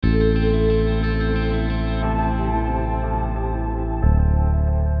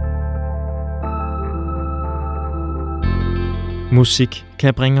Musik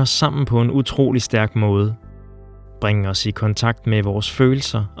kan bringe os sammen på en utrolig stærk måde. Bringe os i kontakt med vores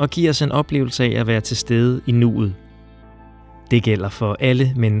følelser og give os en oplevelse af at være til stede i nuet. Det gælder for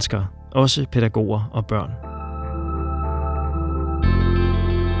alle mennesker, også pædagoger og børn.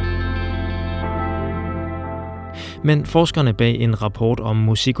 Men forskerne bag en rapport om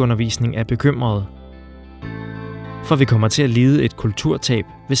musikundervisning er bekymrede. For vi kommer til at lide et kulturtab,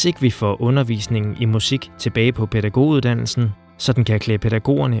 hvis ikke vi får undervisningen i musik tilbage på pædagoguddannelsen, så den kan klæde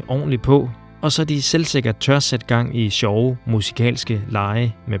pædagogerne ordentligt på, og så de selvsikkert tør sætte gang i sjove musikalske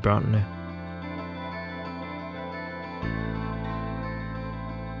lege med børnene.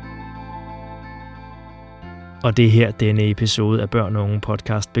 Og det er her denne episode af Børn og Unge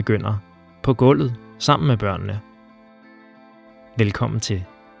podcast begynder. På gulvet, sammen med børnene. Velkommen til.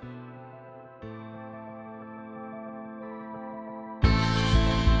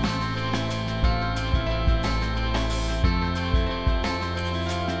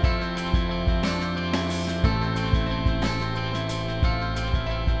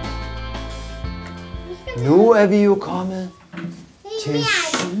 Nu er vi jo kommet til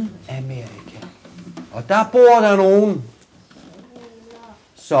Sydamerika, og der bor der nogen,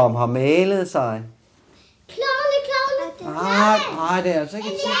 som har malet sig. Nej, det er altså ikke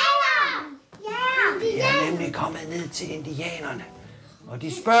et Vi er nemlig kommet ned til indianerne, og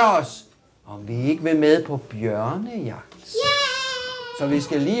de spørger os, om vi ikke vil med på bjørnejagt. Så vi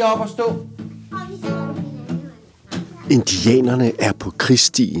skal lige op og stå. Indianerne er på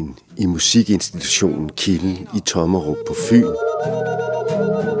krigsstien i musikinstitutionen Kilden i Tommerup på Fyn.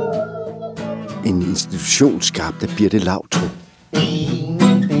 En institution skabt af Birte Lautrup.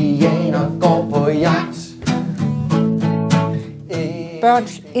 Indianer går på jagt.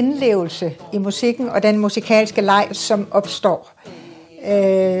 Børns indlevelse i musikken og den musikalske leg, som opstår,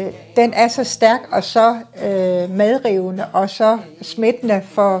 den er så stærk og så medrivende og så smittende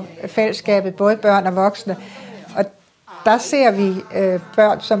for fællesskabet, både børn og voksne. Og der ser vi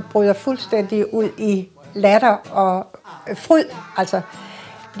børn, som bryder fuldstændig ud i latter og fryd, altså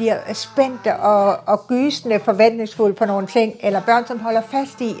bliver spændte og gysende forventningsfulde på nogle ting, eller børn, som holder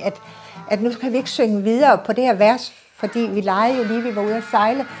fast i, at nu skal vi ikke synge videre på det her vers, fordi vi legede jo lige, vi var ude at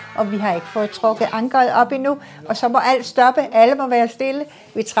sejle, og vi har ikke fået trukket ankeret op endnu, og så må alt stoppe, alle må være stille,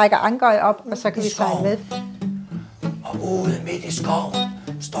 vi trækker ankeret op, og så kan vi sejle med. Og ude midt i skoven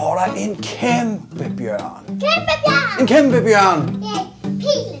står der en kæmpe bjørn. Kæmpebjørn! En kæmpe bjørn!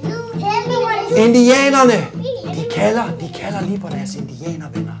 Indianerne! De kalder lige på deres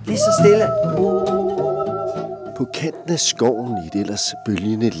indianervenner. Lige så stille. På kanten af skoven i et ellers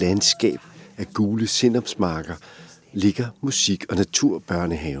bølgende landskab af gule sindopsmarker ligger musik- og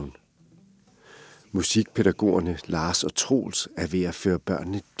naturbørnehaven. Musikpædagogerne Lars og Troels er ved at føre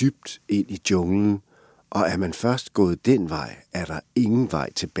børnene dybt ind i junglen, og er man først gået den vej, er der ingen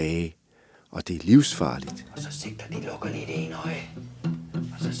vej tilbage, og det er livsfarligt. Og så sigter de, lukker lidt en øje,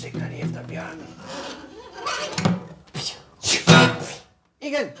 og så sigter de efter bjørnen.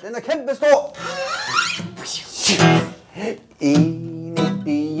 Igen, den er kæmpe stor. En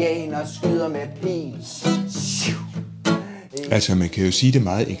indianer skyder med pil. Altså, man kan jo sige det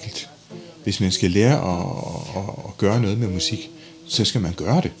meget enkelt. Hvis man skal lære at gøre noget med musik, så skal man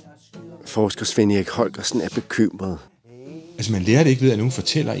gøre det. Forsker Svend Erik Holgersen er bekymret. Altså, man lærer det ikke ved, at nogen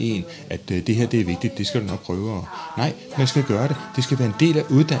fortæller en, at det her det er vigtigt, det skal du nok prøve. Nej, man skal gøre det. Det skal være en del af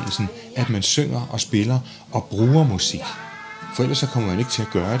uddannelsen, at man synger og spiller og bruger musik. For ellers så kommer man ikke til at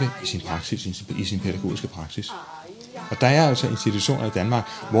gøre det i sin praksis, i sin pædagogiske praksis. Og der er altså institutioner i Danmark,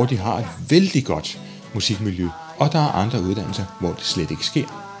 hvor de har et vældig godt musikmiljø, og der er andre uddannelser, hvor det slet ikke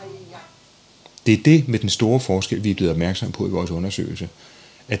sker. Det er det med den store forskel, vi er blevet opmærksom på i vores undersøgelse,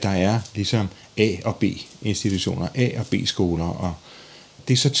 at der er ligesom A- og B-institutioner, A- og B-skoler, og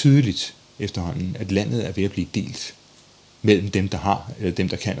det er så tydeligt efterhånden, at landet er ved at blive delt mellem dem, der har, eller dem,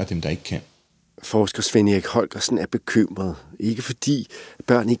 der kan, og dem, der ikke kan. Forsker Svend Erik Holgersen er bekymret, ikke fordi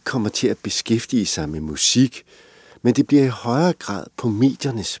børn ikke kommer til at beskæftige sig med musik, men det bliver i højere grad på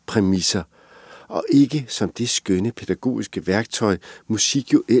mediernes præmisser, og ikke som det skønne pædagogiske værktøj,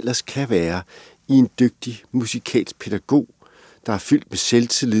 musik jo ellers kan være i en dygtig musikalsk pædagog, der er fyldt med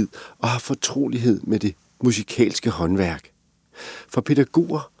selvtillid og har fortrolighed med det musikalske håndværk. For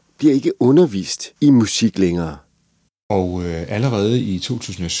pædagoger bliver ikke undervist i musik længere. Og allerede i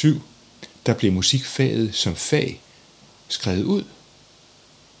 2007, der blev musikfaget som fag skrevet ud.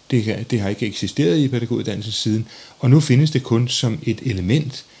 Det har ikke eksisteret i pædagoguddannelsen siden, og nu findes det kun som et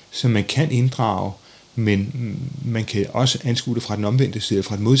element, som man kan inddrage, men man kan også anskue det fra den omvendte side,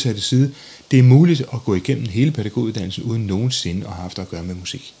 fra den modsatte side. Det er muligt at gå igennem hele pædagoguddannelsen uden nogensinde at have haft at gøre med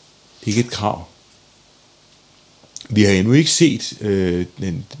musik. Det er ikke et krav. Vi har endnu ikke set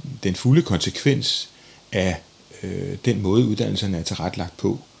den fulde konsekvens af den måde, uddannelserne er tilrettelagt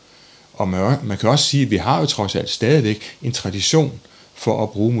på. Og man kan også sige, at vi har jo trods alt stadigvæk en tradition for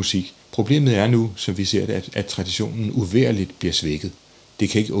at bruge musik. Problemet er nu, som vi ser det, at traditionen uværligt bliver svækket. Det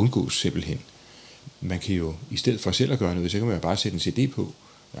kan ikke undgås simpelthen. Man kan jo, i stedet for selv at gøre noget, så kan man jo bare sætte en CD på.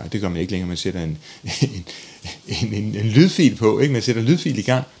 Ja, det gør man ikke længere, man sætter en lydfil på, ikke? Man sætter lydfil i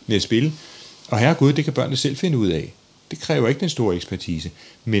gang med at spille. Og herregud, det kan børnene selv finde ud af. Det kræver ikke den store ekspertise.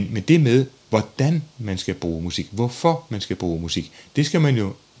 Men det med, hvordan man skal bruge musik, hvorfor man skal bruge musik, det skal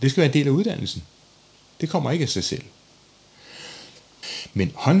være en del af uddannelsen. Det kommer ikke af sig selv.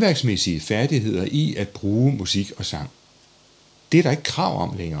 Men håndværksmæssige færdigheder i at bruge musik og sang, det er der ikke krav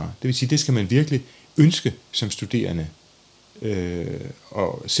om længere. Det vil sige, det skal man virkelig ønske som studerende.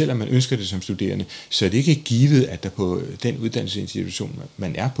 Og selvom man ønsker det som studerende, så er det ikke givet, at der på den uddannelsesinstitution,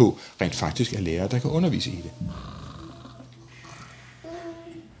 man er på, rent faktisk er lærere, der kan undervise i det.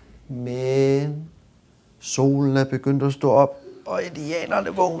 Men solen er begyndt at stå op, og indianerne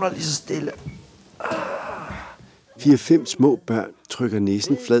vågner lige så stille. 4-5 små børn trykker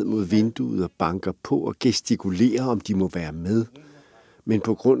næsen flad mod vinduet og banker på og gestikulerer, om de må være med. Men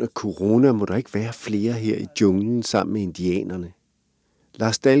på grund af corona må der ikke være flere her i junglen sammen med indianerne.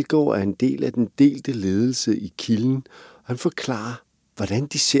 Lars Dalgaard er en del af den delte ledelse i Kilden, og han forklarer, hvordan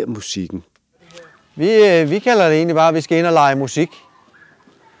de ser musikken. Vi kalder det egentlig bare, at vi skal ind og lege musik.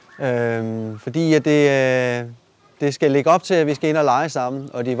 Fordi at det skal lægge op til, at vi skal ind og lege sammen.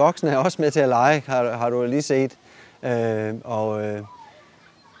 Og de voksne er også med til at lege, har du lige set.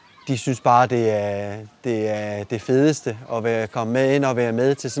 De synes bare, det er det fedeste at komme med ind og være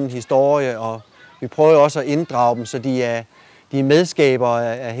med til sådan en historie. Og vi prøver også at inddrage dem, så de er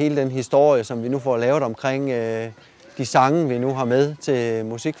medskabere af hele den historie, som vi nu får lavet omkring de sange, vi nu har med til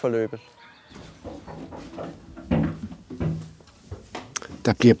musikforløbet.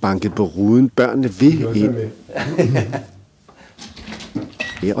 Der bliver banket på ruden. Børnene vil ind.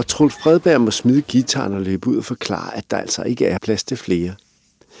 Ja, og Troels Fredberg må smide gitaren og løbe ud og forklare, at der altså ikke er plads til flere.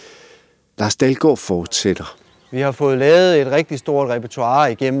 Lars Dalgaard fortsætter. Vi har fået lavet et rigtig stort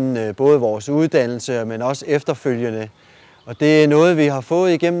repertoire igennem både vores uddannelse, men også efterfølgende. Og det er noget, vi har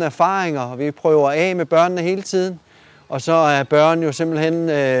fået igennem erfaringer, og vi prøver af med børnene hele tiden. Og så er børn jo simpelthen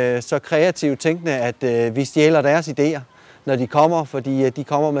så kreativt tænkende, at vi stjæler deres idéer, når de kommer, fordi de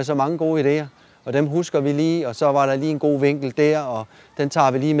kommer med så mange gode idéer. Og dem husker vi lige, og så var der lige en god vinkel der, og den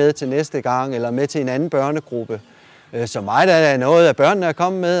tager vi lige med til næste gang, eller med til en anden børnegruppe. Så meget er noget, at børnene er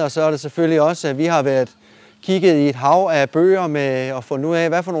kommet med, og så er det selvfølgelig også, at vi har været kigget i et hav af bøger med at finde ud af,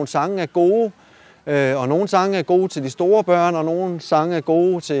 hvad for nogle sange er gode. Og nogle sange er gode til de store børn, og nogle sange er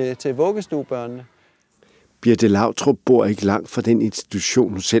gode til vuggestuebørnene. Birte Lautrup bor ikke langt fra den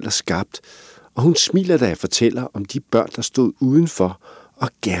institution, hun selv har skabt, og hun smiler, da jeg fortæller om de børn, der stod udenfor og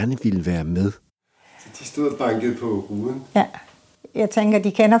gerne ville være med. De stod og bankede på ruden? Ja, jeg tænker,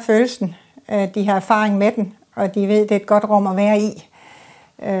 de kender følelsen. De har erfaring med den, og de ved, det er et godt rum at være i.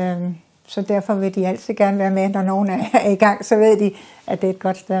 Så derfor vil de altid gerne være med, når nogen er i gang, så ved de, at det er et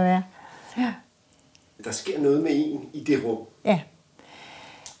godt sted at være. Ja. Der sker noget med en i det rum? Ja.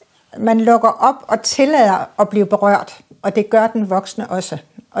 Man lukker op og tillader at blive berørt, og det gør den voksne også.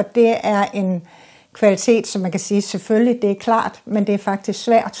 Og det er en kvalitet, som man kan sige, selvfølgelig, det er klart, men det er faktisk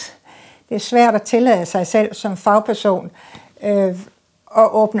svært. Det er svært at tillade sig selv som fagperson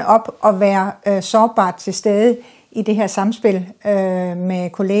at åbne op og være sårbart til stede i det her samspil med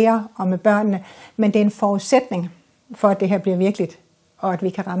kolleger og med børnene. Men det er en forudsætning for, at det her bliver virkeligt, og at vi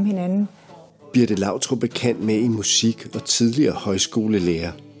kan ramme hinanden. Birte Lautrup er kendt med i musik og tidligere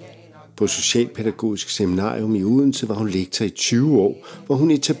højskolelærer. På Socialpædagogisk Seminarium i Odense var hun lektor i 20 år, hvor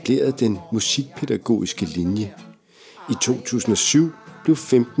hun etablerede den musikpædagogiske linje. I 2007 blev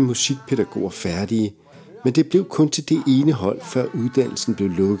 15 musikpædagoger færdige, men det blev kun til det ene hold, før uddannelsen blev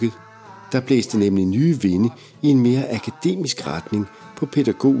lukket. Der blæste nemlig nye vinde i en mere akademisk retning på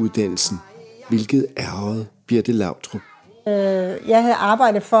pædagoguddannelsen, hvilket ærgerede Birte Lautrup. Jeg havde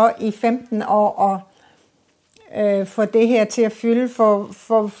arbejdet for i 15 år at få det her til at fylde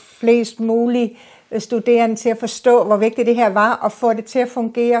for flest mulige studerende til at forstå, hvor vigtigt det her var, og få det til at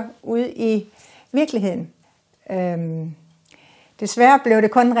fungere ude i virkeligheden. Desværre blev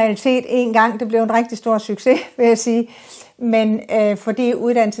det kun en realitet en gang. Det blev en rigtig stor succes, vil jeg sige. Men fordi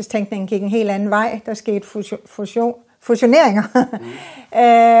uddannelsestænkningen gik en helt anden vej, der skete fusioneringer,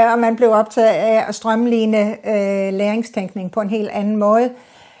 og man blev optaget af at strømline læringstænkning på en helt anden måde.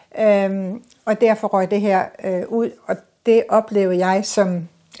 Og derfor røg det her ud, og det oplevede jeg som,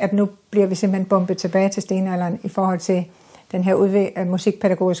 at nu bliver vi simpelthen bumpet tilbage til stenalderen i forhold til den her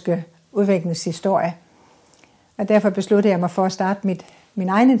musikpædagogiske udviklingshistorie. Og derfor besluttede jeg mig for at starte min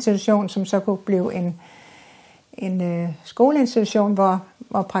egen institution, som så kunne blive en skoleinstitution,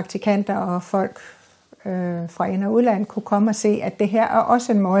 hvor praktikanter og folk fra ind- og udland kunne komme og se, at det her er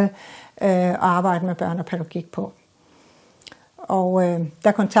også en måde at arbejde med børn og pædagogik på. Og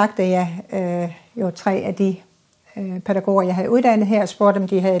der kontaktede jeg jo 3 af de pædagoger, jeg havde uddannet her, og spurgte, om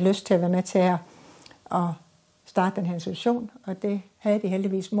de havde lyst til at være med til at starte den her institution, og det havde de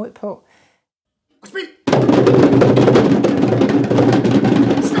heldigvis mod på. Spil!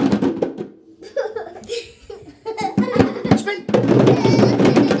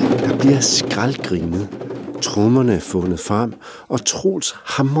 Der bliver skraldgrinet, trommerne er fundet frem, og Troels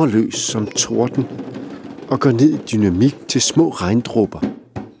hamrer løs som torden og går ned i dynamik til små regndråber.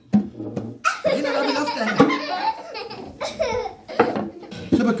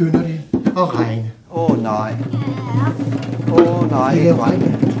 Så begynder det at regne. Nej. Nej. Det er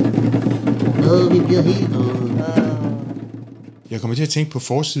regne. Vi bliver helt noget. Jeg kommer til at tænke på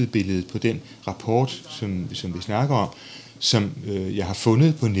forsidebilledet på den rapport, som vi snakker om, som jeg har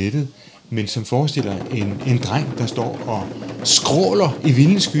fundet på nettet, men som forestiller en dreng, der står og skråler i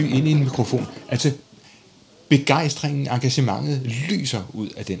vilden sky ind i en mikrofon. Altså, begejstringen, engagementet lyser ud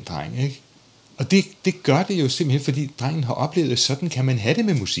af den dreng, ikke? Og det gør det jo simpelthen, fordi drengen har oplevet, at sådan kan man have det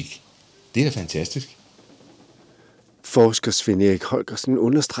med musik. Det er da fantastisk. Forsker Svend Erik Holgersen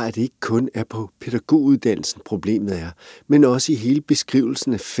understreger, at det ikke kun er på pædagoguddannelsen problemet er, men også i hele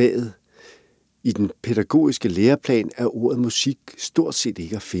beskrivelsen af faget. I den pædagogiske læreplan er ordet musik stort set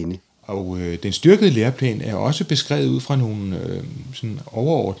ikke at finde. Og den styrkede læreplan er også beskrevet ud fra nogle sådan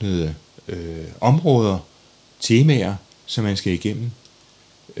overordnede områder, temaer, som man skal igennem.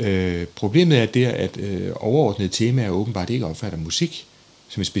 Problemet er der, at overordnede temaer åbenbart ikke opfatter musik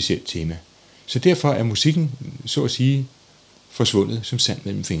som et specielt tema. Så derfor er musikken, så at sige, forsvundet som sand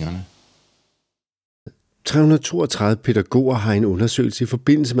mellem fingrene. 332 pædagoger har en undersøgelse i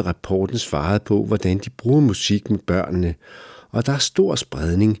forbindelse med rapporten svaret på, hvordan de bruger musik med børnene, og der er stor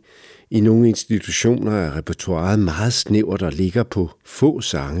spredning. I nogle institutioner er repertoiret meget snævert og ligger på få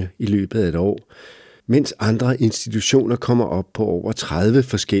sange i løbet af et år, mens andre institutioner kommer op på over 30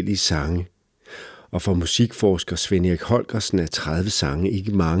 forskellige sange. Og for musikforsker Svend Erik Holgersen er 30 sange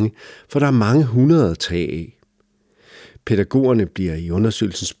ikke mange, for der er mange hundrede at tage af. Pædagogerne bliver i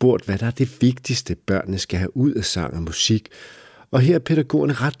undersøgelsen spurgt, hvad der er det vigtigste, børnene skal have ud af sang og musik, og her er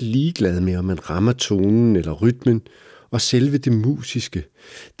pædagogerne ret ligeglade med, om man rammer tonen eller rytmen, og selve det musiske.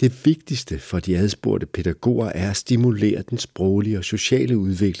 Det vigtigste for de adspurgte pædagoger er at stimulere den sproglige og sociale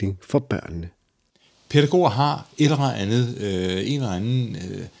udvikling for børnene. Pædagoger har et eller andet, en eller anden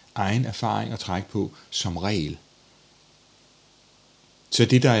egen erfaring at trække på som regel. Så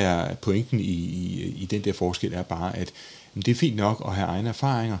det, der er pointen i den der forskel, er bare, at det er fint nok at have egne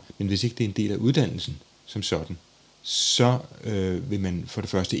erfaringer, men hvis ikke det er en del af uddannelsen som sådan, så vil man for det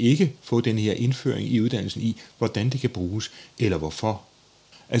første ikke få den her indføring i uddannelsen i, hvordan det kan bruges, eller hvorfor.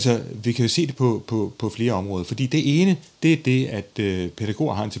 Altså, vi kan jo se det på flere områder, fordi det ene, det er det, at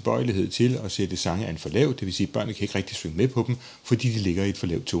pædagoger har en tilbøjelighed til at sætte sange an for lavt, det vil sige, at børnene kan ikke rigtig synge med på dem, fordi de ligger i et for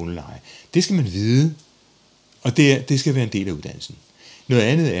lavt toneleje. Det skal man vide, og det skal være en del af uddannelsen. Noget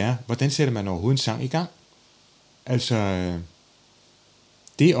andet er, hvordan sætter man overhovedet en sang i gang? Altså,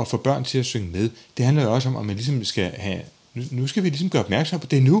 det at få børn til at synge med, det handler jo også om, at man ligesom skal have, nu skal vi ligesom gøre opmærksom på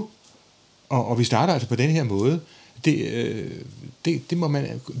det nu, og vi starter altså på den her måde. Det må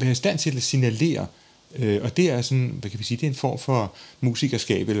man være i stand til at signalere, og det er sådan, hvad kan vi sige, det er en form for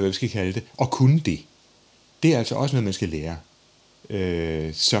musikerskab, eller hvad vi skal kalde det, og kunne det. Det er altså også noget, man skal lære.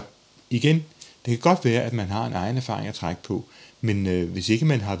 Så igen, det kan godt være, at man har en egen erfaring at trække på, men hvis ikke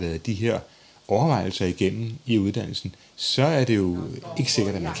man har været de her overvejelser igennem i uddannelsen, så er det jo ikke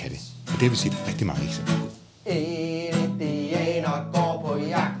sikkert, at man kan det. Og det vil sige rigtig mange eksempler. Indianer går på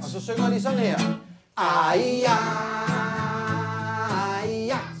jagt, og så synger de sådan her.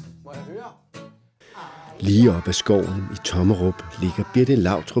 Må jeg høre? Lige op ad skoven i Tommerup ligger Birte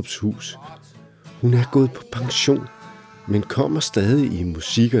Lautrups hus. Hun er gået på pension, men kommer stadig i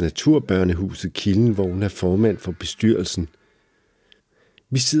musik- og naturbørnehuset Kilden, hvor hun er formand for bestyrelsen.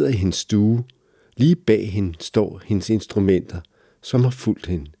 Vi sidder i hendes stue. Lige bag hende står hendes instrumenter, som har fulgt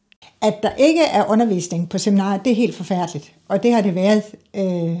hende. At der ikke er undervisning på seminariet, det er helt forfærdeligt. Og det har det været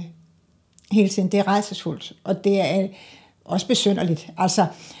hele tiden. Det er rædselsfuldt, og det er også besynderligt. Altså,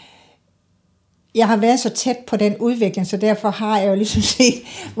 jeg har været så tæt på den udvikling, så derfor har jeg jo ligesom set,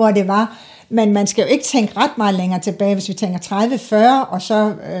 hvor det var. Men man skal jo ikke tænke ret meget længere tilbage. Hvis vi tænker 30-40 og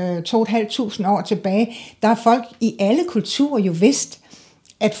så 2.500 år tilbage, der er folk i alle kulturer jo vidst,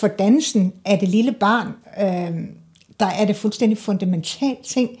 at for dansen af det lille barn, der er det fuldstændig fundamentalt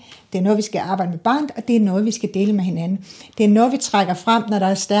ting. Det er noget, vi skal arbejde med barnet, og det er noget, vi skal dele med hinanden. Det er noget, vi trækker frem, når der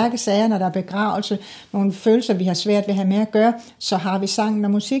er stærke sager, når der er begravelse, nogle følelser, vi har svært ved at have med at gøre, så har vi sangen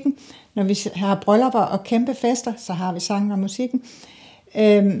og musikken. Når vi har bryllupper og kæmpe fester, så har vi sangen og musikken.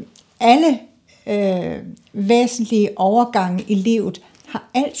 Alle væsentlige overgange i livet har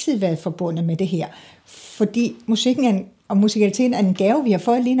altid været forbundet med det her, fordi musikken og musikaliteten er en gave, vi har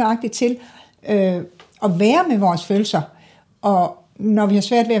fået lige nøjagtigt til at være med vores følelser, og når vi har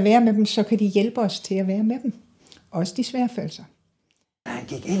svært ved at være med dem, så kan de hjælpe os til at være med dem. Også de svære følelser. Da han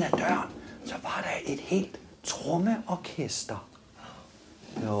gik ind ad døren, så var der et helt trommeorkester.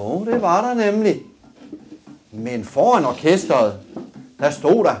 Jo, det var der nemlig. Men foran orkestret, der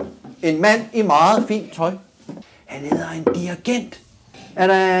stod der en mand i meget fint tøj. Han hedder en dirigent. Er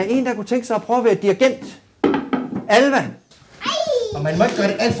der en, der kunne tænke sig at prøve at være dirigent? Alva. Og man må ikke gøre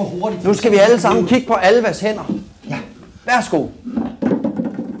det alt for hurtigt. Nu skal vi alle sammen kigge på Alvas hænder. Ja. Værsgo.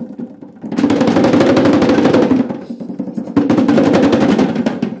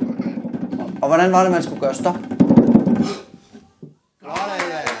 Og hvordan var det, man skulle gøre stop?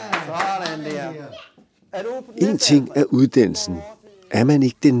 En ting er uddannelsen. Er man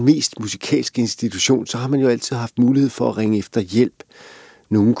ikke den mest musikalske institution, så har man jo altid haft mulighed for at ringe efter hjælp.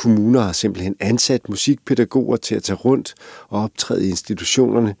 Nogle kommuner har simpelthen ansat musikpædagoger til at tage rundt og optræde i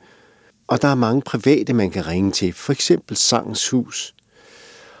institutionerne. Og der er mange private, man kan ringe til, for eksempel Sangens Hus.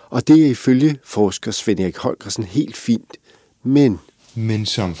 Og det er ifølge forsker Svend Erik Holgersen helt fint. Men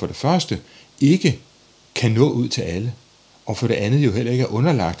som for det første ikke kan nå ud til alle, og for det andet jo heller ikke er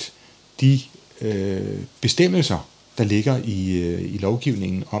underlagt de bestemmelser, der ligger i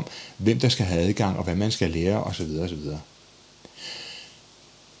lovgivningen om, hvem der skal have adgang, og hvad man skal lære osv. osv.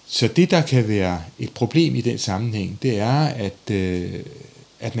 Så det, der kan være et problem i den sammenhæng, det er,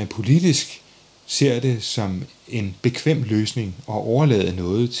 at man politisk ser det som en bekvem løsning at overlade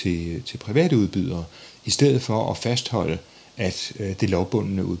noget til private udbydere, i stedet for at fastholde, at det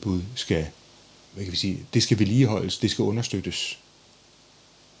lovbundne udbud skal, det skal vedligeholdes, det skal understøttes.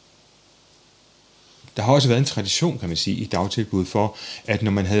 Der har også været en tradition, kan man sige, i dagtilbud for, at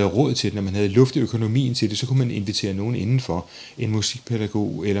når man havde råd til det, når man havde luft i økonomien til det, så kunne man invitere nogen indenfor, en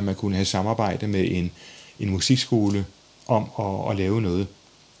musikpædagog, eller man kunne have samarbejde med en musikskole om at lave noget.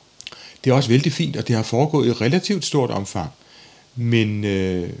 Det er også vældig fint, og det har foregået i relativt stort omfang, men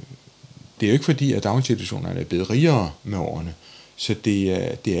det er jo ikke fordi, at daginstitutionerne er blevet rigere med årene, så det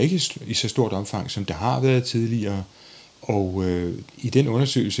er ikke i så stort omfang, som det har været tidligere, og i den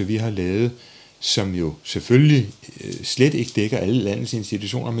undersøgelse, vi har lavet, som jo selvfølgelig slet ikke dækker alle landets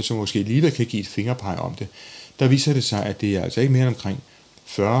institutioner, men som måske alligevel kan give et fingerpeg om det, der viser det sig, at det er altså ikke mere end omkring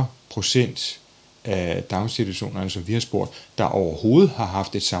 40% af daginstitutionerne, som vi har spurgt, der overhovedet har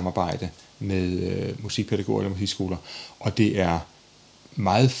haft et samarbejde med musikpædagoger eller musikskoler, og det er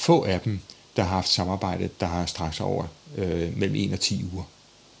meget få af dem, der har haft samarbejde, der har strakt sig over mellem 1 og 10 uger.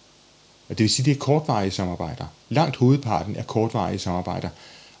 Og det vil sige, at det er kortvarige samarbejder. Langt hovedparten er kortvarige samarbejder.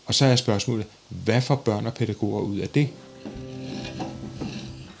 Og så er spørgsmålet, hvad får børn og pædagoger ud af det?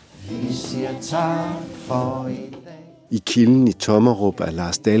 Vi siger tak for i dag. I Kilden i Tommerup er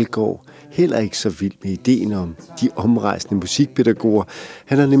Lars Dalgaard heller ikke så vild med ideen om de omrejsende musikpædagoger.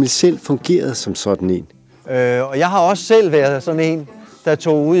 Han har nemlig selv fungeret som sådan en. Og jeg har også selv været sådan en, der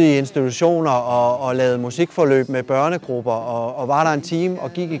tog ud i institutioner og lavede musikforløb med børnegrupper, og var der en time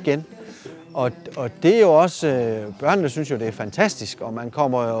og gik igen. Og det er jo også, børnene synes jo, det er fantastisk, og man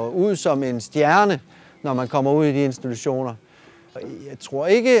kommer jo ud som en stjerne, når man kommer ud i de institutioner. Jeg tror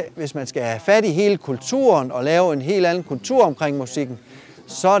ikke, hvis man skal have fat i hele kulturen og lave en helt anden kultur omkring musikken,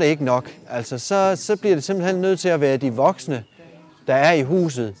 så er det ikke nok. Altså, så bliver det simpelthen nødt til at være de voksne, der er i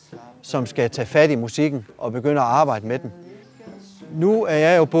huset, som skal tage fat i musikken og begynde at arbejde med den. Nu er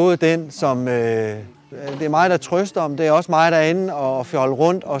jeg jo både den, som... det er mig, der trøster om. Det er også mig, der er inde og fjolle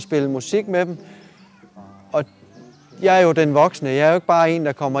rundt og spille musik med dem. Og jeg er jo den voksne. Jeg er jo ikke bare en,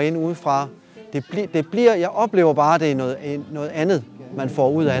 der kommer ind udefra. Jeg oplever bare, at det er noget andet, man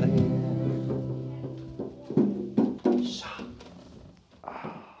får ud af det.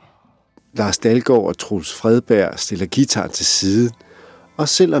 Lars Dalgaard og Troels Fredberg stiller guitar til side, og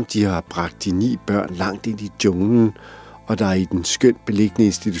selvom de har bragt de 9 børn langt ind i junglen, og der i den skønt beliggende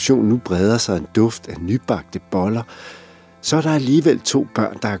institution nu breder sig en duft af nybagte boller, så er der alligevel 2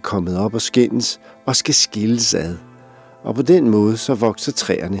 børn, der er kommet op og skændes og skal skilles ad. Og på den måde så vokser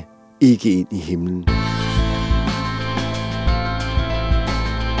træerne ikke ind i himlen.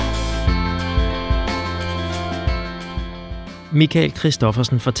 Michael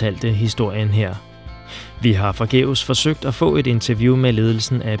Christoffersen fortalte historien her. Vi har forgæves forsøgt at få et interview med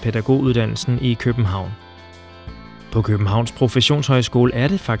ledelsen af pædagoguddannelsen i København. På Københavns Professionshøjskole er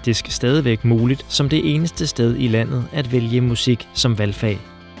det faktisk stadigvæk muligt som det eneste sted i landet at vælge musik som valgfag.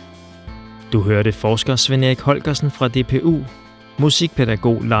 Du hørte forsker Svend Erik Holgersen fra DPU,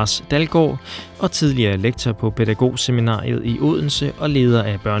 musikpædagog Lars Dalgaard og tidligere lektor på Pædagogseminariet i Odense og leder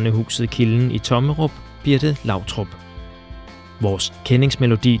af børnehuset Kilden i Tommerup, Birte Lautrup. Vores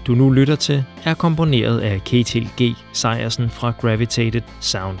kendingsmelodi, du nu lytter til, er komponeret af Ketil G. Sejersen fra Gravitated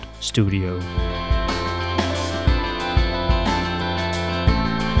Sound Studio.